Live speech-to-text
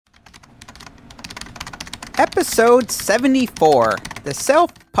Episode 74, The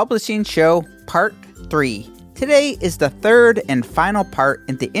Self-Publishing Show, Part 3. Today is the third and final part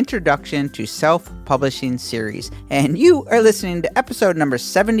in the Introduction to Self-Publishing series, and you are listening to episode number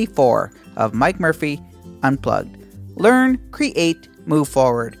 74 of Mike Murphy Unplugged. Learn, create, move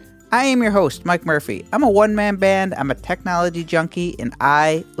forward. I am your host, Mike Murphy. I'm a one-man band, I'm a technology junkie, and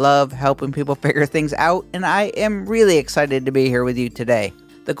I love helping people figure things out, and I am really excited to be here with you today.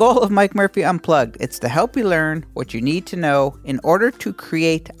 The goal of Mike Murphy Unplugged is to help you learn what you need to know in order to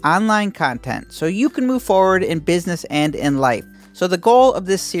create online content so you can move forward in business and in life. So the goal of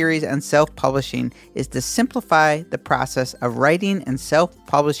this series on self-publishing is to simplify the process of writing and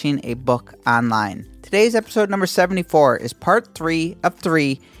self-publishing a book online. Today's episode number 74 is part 3 of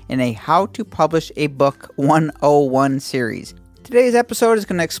 3 in a How to Publish a Book 101 series. Today's episode is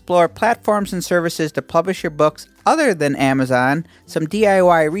going to explore platforms and services to publish your books other than Amazon, some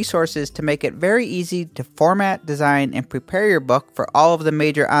DIY resources to make it very easy to format, design, and prepare your book for all of the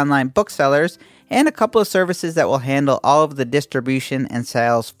major online booksellers, and a couple of services that will handle all of the distribution and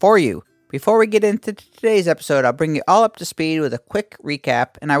sales for you. Before we get into today's episode, I'll bring you all up to speed with a quick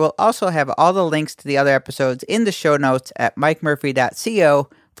recap, and I will also have all the links to the other episodes in the show notes at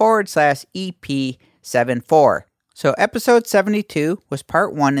mikemurphy.co/EP74. So episode 72 was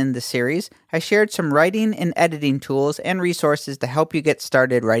part 1 in the series. I shared some writing and editing tools and resources to help you get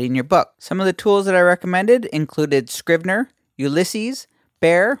started writing your book. Some of the tools that I recommended included Scrivener, Ulysses,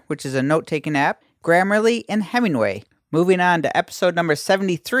 Bear, which is a note-taking app, Grammarly, and Hemingway. Moving on to episode number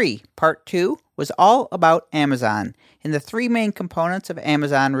 73, part 2, was all about Amazon. And the 3 main components of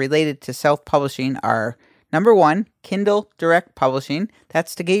Amazon related to self-publishing are, number 1, Kindle Direct Publishing.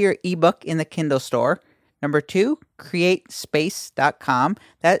 That's to get your ebook in the Kindle store. Number 2, CreateSpace.com.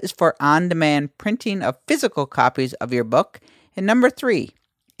 That is for on-demand printing of physical copies of your book. And number 3,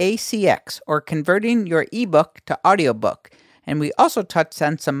 ACX, or converting your ebook to audiobook. And we also touched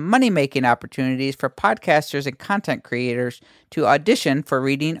on some money-making opportunities for podcasters and content creators to audition for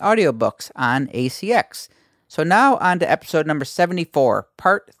reading audiobooks on ACX. So now on to episode number 74,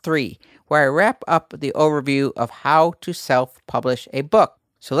 part 3, where I wrap up the overview of how to self-publish a book.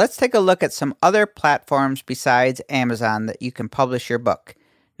 So let's take a look at some other platforms besides Amazon that you can publish your book.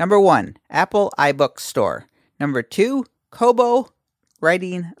 Number 1, Apple iBook Store. Number 2, Kobo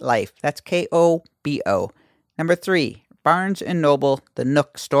Writing Life. That's Kobo. Number 3, Barnes & Noble, the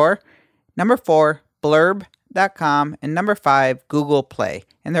Nook Store. Number 4, Blurb.com. And number 5, Google Play.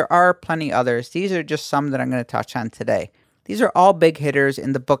 And there are plenty others. These are just some that I'm going to touch on today. These are all big hitters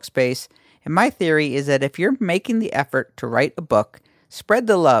in the book space. And my theory is that if you're making the effort to write a book, spread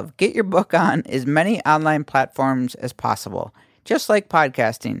the love. Get your book on as many online platforms as possible. Just like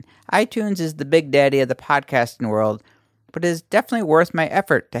podcasting, iTunes is the big daddy of the podcasting world, but it is definitely worth my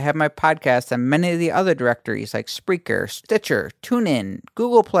effort to have my podcast on many of the other directories like Spreaker, Stitcher, TuneIn,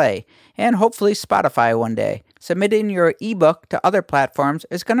 Google Play, and hopefully Spotify one day. Submitting your ebook to other platforms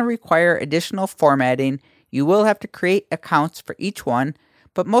is going to require additional formatting. You will have to create accounts for each one,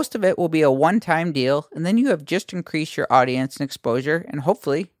 but most of it will be a one-time deal, and then you have just increased your audience and exposure and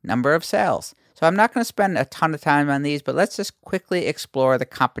hopefully number of sales. So I'm not going to spend a ton of time on these, but let's just quickly explore the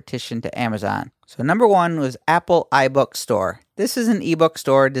competition to Amazon. So number 1 was Apple iBook Store. This is an ebook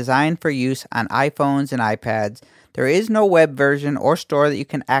store designed for use on iPhones and iPads. There is no web version or store that you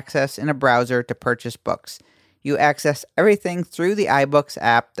can access in a browser to purchase books. You access everything through the iBooks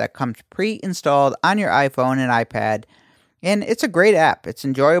app that comes pre-installed on your iPhone and iPad. And it's a great app. It's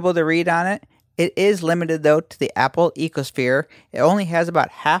enjoyable to read on it. It is limited, though, to the Apple ecosphere. It only has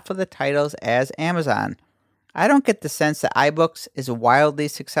about half of the titles as Amazon. I don't get the sense that iBooks is wildly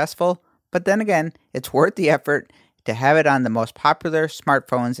successful, but then again, it's worth the effort to have it on the most popular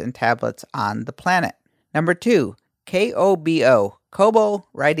smartphones and tablets on the planet. Number 2, Kobo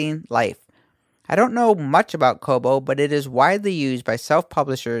Writing Life. I don't know much about Kobo, but it is widely used by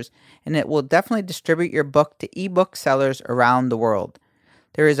self-publishers, and it will definitely distribute your book to ebook sellers around the world.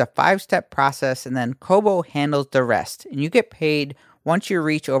 There is a 5-step process, and then Kobo handles the rest, and you get paid once you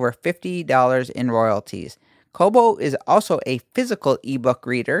reach over $50 in royalties. Kobo is also a physical ebook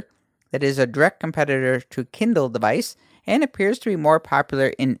reader that is a direct competitor to Kindle device and appears to be more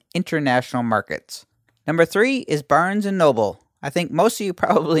popular in international markets. Number 3 is Barnes & Noble. I think most of you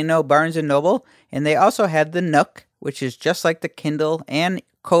probably know Barnes & Noble, and they also have the Nook, which is just like the Kindle and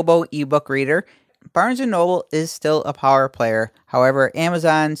Kobo ebook reader. Barnes & Noble is still a power player. However,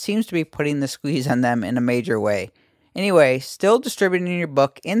 Amazon seems to be putting the squeeze on them in a major way. Anyway, still distributing your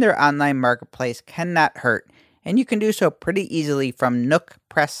book in their online marketplace cannot hurt, and you can do so pretty easily from Nook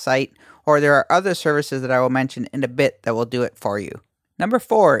Press site, or there are other services that I will mention in a bit that will do it for you. Number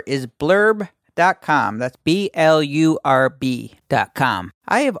 4 is Blurb.com. Blurb.com. That's BLURB.com.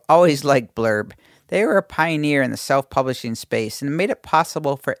 I have always liked Blurb. They were a pioneer in the self-publishing space and made it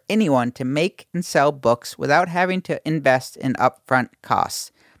possible for anyone to make and sell books without having to invest in upfront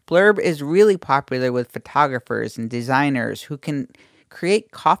costs. Blurb is really popular with photographers and designers who can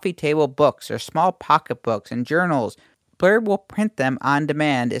create coffee table books or small pocketbooks and journals. Blurb will print them on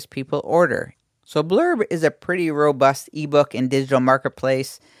demand as people order. So Blurb is a pretty robust ebook and digital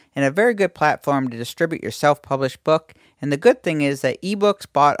marketplace and a very good platform to distribute your self-published book. And the good thing is that ebooks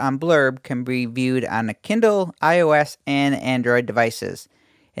bought on Blurb can be viewed on a Kindle, iOS, and Android devices.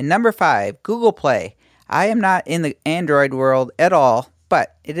 And number 5, Google Play. I am not in the Android world at all,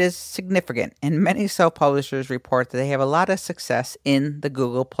 but it is significant, and many self-publishers report that they have a lot of success in the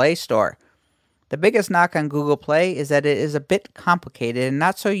Google Play Store. The biggest knock on Google Play is that it is a bit complicated and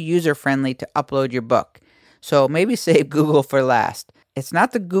not so user-friendly to upload your book. So maybe save Google for last. It's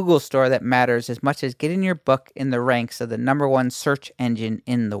not the Google Store that matters as much as getting your book in the ranks of the #1 search engine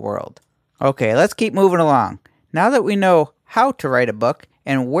in the world. Okay, let's keep moving along. Now that we know how to write a book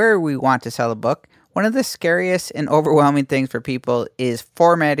and where we want to sell a book, one of the scariest and overwhelming things for people is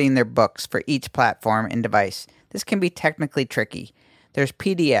formatting their books for each platform and device. This can be technically tricky. There's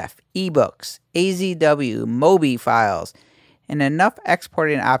PDF, ebooks, AZW, Mobi files, and enough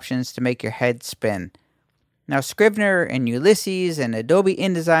exporting options to make your head spin. Now, Scrivener and Ulysses and Adobe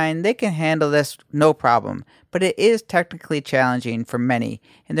InDesign, they can handle this no problem, but it is technically challenging for many,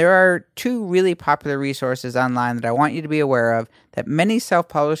 and there are 2 really popular resources online that I want you to be aware of that many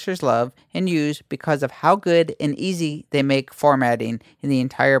self-publishers love and use because of how good and easy they make formatting in the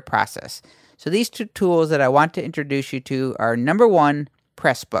entire process. So these 2 tools that I want to introduce you to are number 1,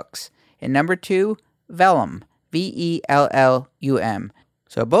 Pressbooks, and number 2, Vellum, Vellum.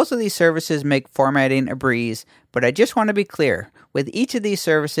 So both of these services make formatting a breeze, but I just want to be clear. With each of these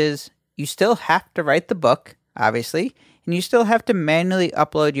services, you still have to write the book, obviously, and you still have to manually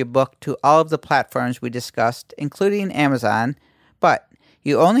upload your book to all of the platforms we discussed, including Amazon, but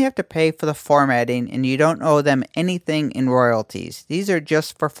you only have to pay for the formatting and you don't owe them anything in royalties. These are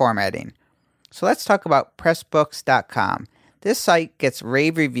just for formatting. So let's talk about Pressbooks.com. This site gets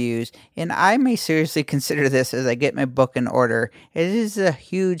rave reviews, and I may seriously consider this as I get my book in order. It is a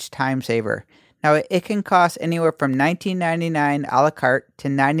huge time saver. Now, it can cost anywhere from $19.99 a la carte to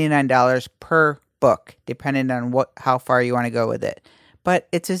 $99 per book, depending on how far you want to go with it. But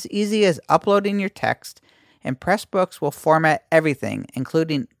it's as easy as uploading your text, and Pressbooks will format everything,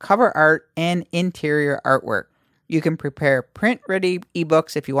 including cover art and interior artwork. You can prepare print-ready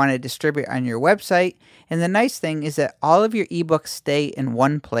ebooks if you want to distribute on your website. And the nice thing is that all of your ebooks stay in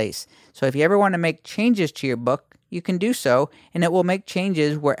one place. So if you ever want to make changes to your book, you can do so, and it will make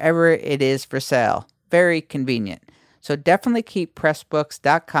changes wherever it is for sale. Very convenient. So definitely keep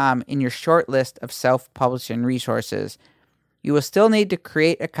Pressbooks.com in your short list of self-publishing resources. You will still need to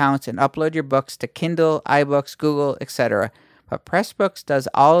create accounts and upload your books to Kindle, iBooks, Google, etc., but Pressbooks does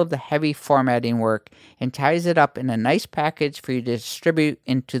all of the heavy formatting work and ties it up in a nice package for you to distribute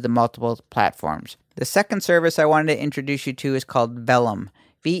into the multiple platforms. The second service I wanted to introduce you to is called Vellum.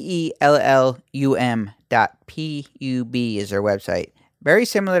 Vellum.pub is their website. Very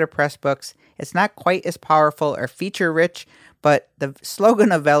similar to Pressbooks. It's not quite as powerful or feature-rich, but the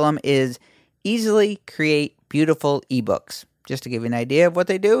slogan of Vellum is easily create beautiful ebooks. Just to give you an idea of what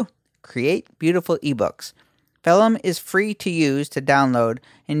they do, create beautiful ebooks. Vellum is free to use to download,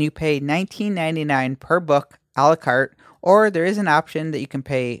 and you pay $19.99 per book a la carte, or there is an option that you can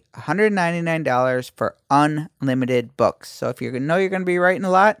pay $199 for unlimited books. So if you know you're going to be writing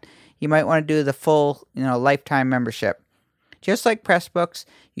a lot, you might want to do the full, lifetime membership. Just like Pressbooks,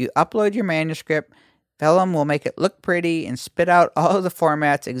 you upload your manuscript. Vellum will make it look pretty and spit out all of the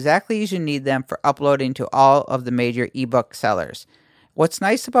formats exactly as you need them for uploading to all of the major ebook sellers. What's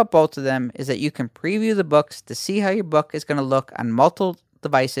nice about both of them is that you can preview the books to see how your book is going to look on multiple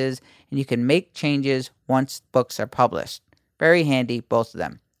devices, and you can make changes once books are published. Very handy, both of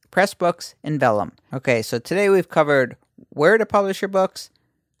them. Pressbooks and Vellum. Okay, so today we've covered where to publish your books,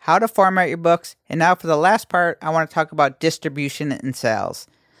 how to format your books, and now for the last part, I want to talk about distribution and sales.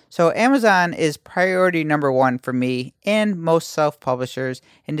 So Amazon is priority number 1 for me and most self-publishers,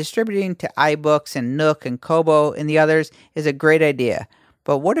 and distributing to iBooks and Nook and Kobo and the others is a great idea.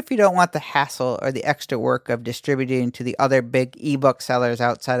 But what if you don't want the hassle or the extra work of distributing to the other big ebook sellers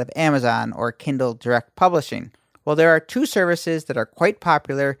outside of Amazon or Kindle Direct Publishing? Well, there are 2 services that are quite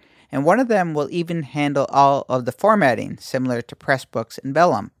popular, and one of them will even handle all of the formatting, similar to Pressbooks and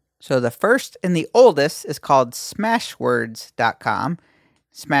Vellum. So the first and the oldest is called Smashwords.com.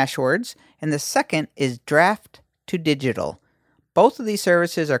 Smashwords, and the second is Draft2Digital. Both of these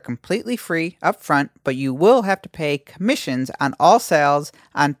services are completely free up front, but you will have to pay commissions on all sales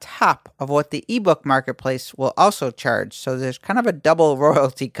on top of what the ebook marketplace will also charge. So there's kind of a double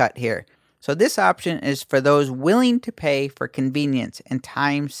royalty cut here. So this option is for those willing to pay for convenience and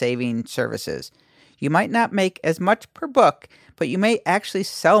time-saving services. You might not make as much per book, but you may actually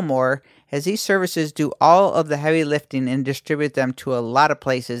sell more, as these services do all of the heavy lifting and distribute them to a lot of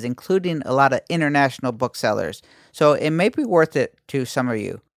places, including a lot of international booksellers. So it may be worth it to some of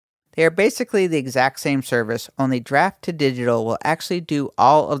you. They are basically the exact same service, only Draft to Digital will actually do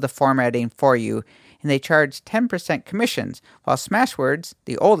all of the formatting for you, and they charge 10% commissions, while Smashwords,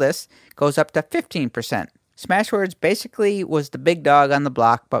 the oldest, goes up to 15%. Smashwords basically was the big dog on the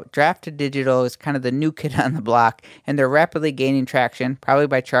block, but Draft to Digital is kind of the new kid on the block, and they're rapidly gaining traction, probably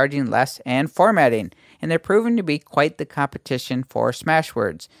by charging less and formatting, and they're proving to be quite the competition for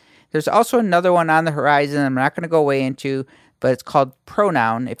Smashwords. There's also another one on the horizon I'm not going to go way into, but it's called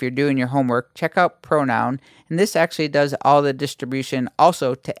Pronoun. If you're doing your homework, check out Pronoun, and this actually does all the distribution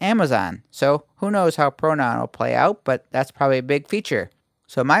also to Amazon. So who knows how Pronoun will play out, but that's probably a big feature.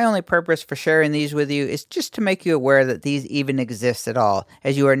 So my only purpose for sharing these with you is just to make you aware that these even exist at all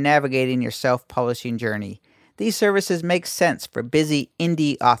as you are navigating your self-publishing journey. These services make sense for busy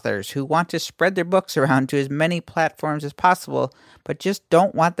indie authors who want to spread their books around to as many platforms as possible, but just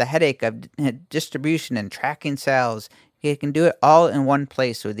don't want the headache of distribution and tracking sales. You can do it all in one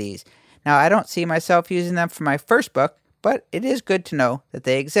place with these. Now, I don't see myself using them for my first book, but it is good to know that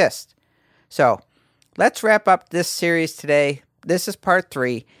they exist. So, let's wrap up this series today. This is part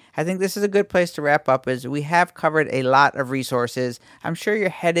 3. I think this is a good place to wrap up as we have covered a lot of resources. I'm sure your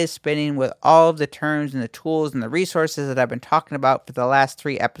head is spinning with all of the terms and the tools and the resources that I've been talking about for the last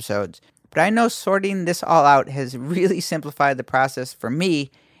 3 episodes. But I know sorting this all out has really simplified the process for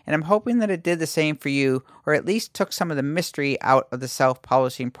me, and I'm hoping that it did the same for you, or at least took some of the mystery out of the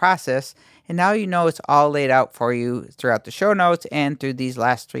self-publishing process, and now you know it's all laid out for you throughout the show notes and through these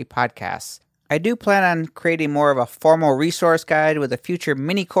last 3 podcasts. I do plan on creating more of a formal resource guide with a future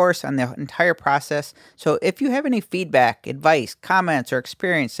mini course on the entire process, so if you have any feedback, advice, comments, or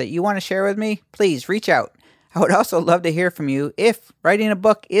experience that you want to share with me, please reach out. I would also love to hear from you if writing a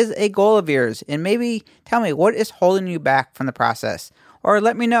book is a goal of yours, and maybe tell me what is holding you back from the process. Or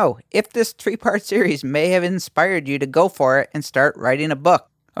let me know if this 3-part series may have inspired you to go for it and start writing a book.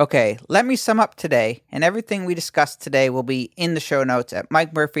 Okay, let me sum up today, and everything we discussed today will be in the show notes at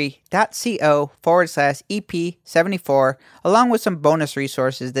mikemurphy.co/EP74, along with some bonus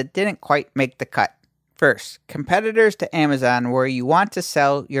resources that didn't quite make the cut. First, competitors to Amazon where you want to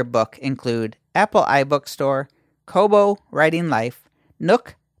sell your book include Apple iBookstore, Kobo Writing Life,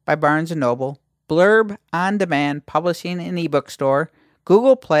 Nook by Barnes & Noble, Blurb On Demand Publishing and ebook store,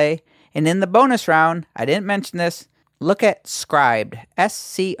 Google Play, and in the bonus round, I didn't mention this, look at Scribd,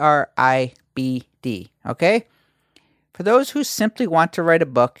 Scribd, okay? For those who simply want to write a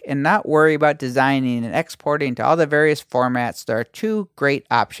book and not worry about designing and exporting to all the various formats, there are 2 great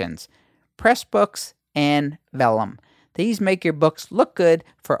options, Pressbooks and Vellum. These make your books look good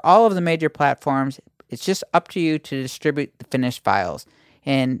for all of the major platforms. It's just up to you to distribute the finished files.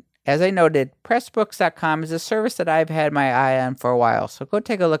 And as I noted, Pressbooks.com is a service that I've had my eye on for a while, so go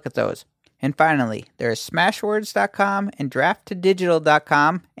take a look at those. And finally, there's Smashwords.com and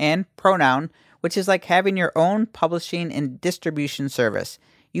DraftToDigital.com and Pronoun, which is like having your own publishing and distribution service.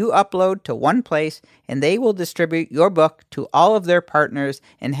 You upload to one place, and they will distribute your book to all of their partners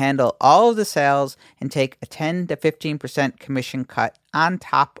and handle all of the sales and take a 10 to 15% commission cut on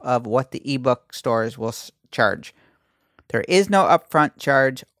top of what the ebook stores will charge. There is no upfront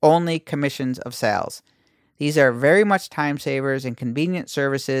charge, only commissions of sales. These are very much time savers and convenient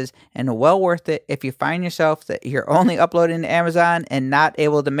services, and well worth it if you find yourself that you're only uploading to Amazon and not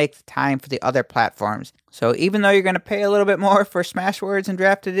able to make the time for the other platforms. So even though you're going to pay a little bit more for Smashwords and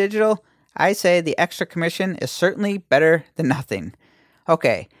Draft to Digital, I say the extra commission is certainly better than nothing.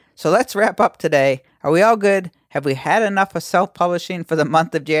 Okay, so let's wrap up today. Are we all good? Have we had enough of self-publishing for the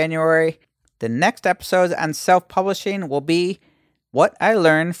month of January? The next episodes on self-publishing will be what I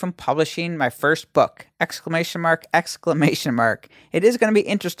learned from publishing my first book! ! It is going to be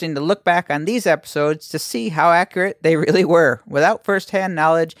interesting to look back on these episodes to see how accurate they really were. Without first-hand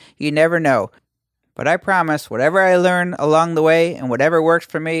knowledge, you never know. But I promise, whatever I learn along the way and whatever works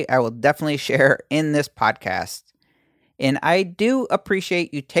for me, I will definitely share in this podcast. And I do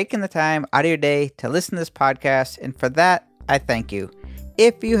appreciate you taking the time out of your day to listen to this podcast, and for that, I thank you.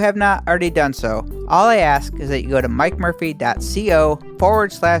 If you have not already done so, all I ask is that you go to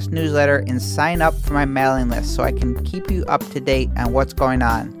mikemurphy.co/newsletter and sign up for my mailing list so I can keep you up to date on what's going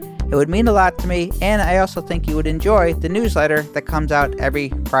on. It would mean a lot to me, and I also think you would enjoy the newsletter that comes out every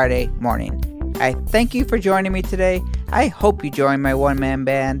Friday morning. I thank you for joining me today. I hope you join my one-man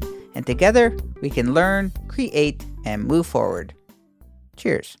band, and together we can learn, create, and move forward.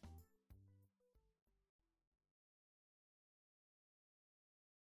 Cheers.